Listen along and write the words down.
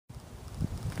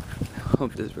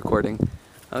hope this is recording.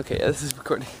 Okay, yeah, this is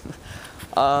recording.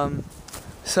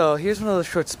 So here's one of those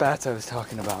short spats I was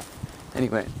talking about.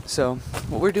 Anyway, so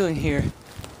what we're doing here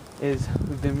is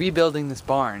we've been rebuilding this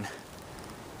barn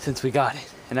since we got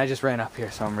it. And I just ran up here,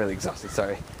 so I'm really exhausted,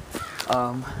 sorry.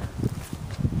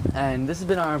 And this has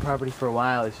been on our property for a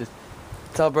while. It's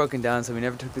all broken down, so we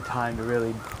never took the time to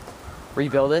really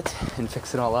rebuild it and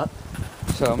fix it all up.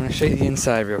 So I'm gonna show you the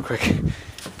inside real quick.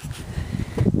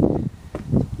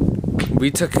 We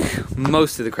took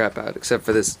most of the crap out except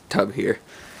for this tub here.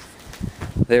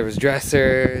 There was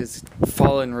dressers,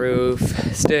 fallen roof,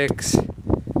 sticks. It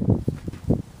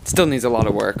still needs a lot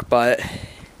of work, but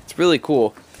it's really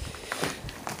cool.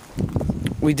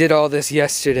 We did all this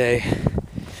yesterday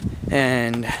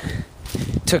and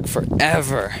it took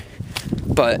forever,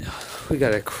 but we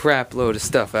got a crap load of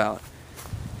stuff out.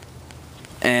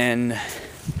 And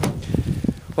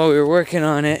while we were working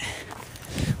on it,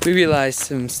 we realized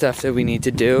some stuff that we need to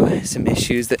do, some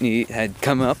issues that had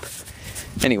come up.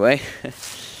 Anyway,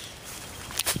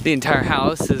 the entire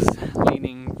house is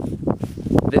leaning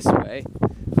this way.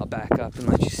 I'll back up and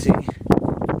let you see.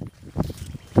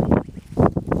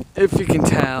 If you can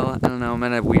tell, I don't know, I'm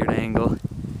at a weird angle.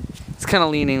 It's kind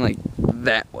of leaning like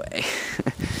that way.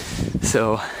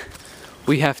 So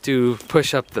we have to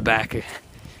push up the back.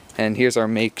 And here's our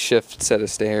makeshift set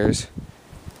of stairs.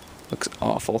 Looks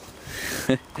awful.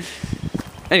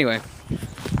 Anyway,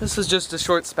 this was just a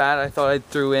short spat I thought I'd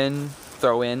throw in,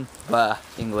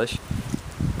 English.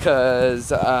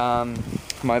 Because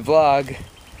my vlog,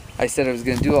 I said I was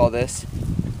going to do all this.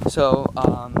 So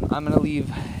I'm going to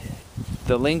leave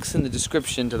the links in the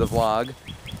description to the vlog.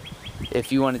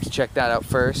 If you wanted to check that out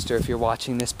first, or if you're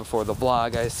watching this before the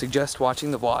vlog, I suggest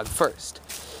watching the vlog first.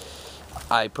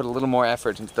 I put a little more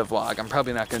effort into the vlog. I'm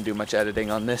probably not going to do much editing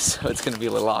on this, so it's going to be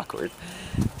a little awkward.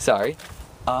 Sorry.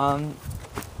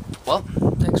 Well,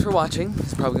 thanks for watching.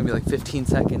 It's probably going to be like 15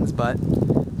 seconds, but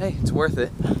hey, it's worth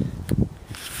it.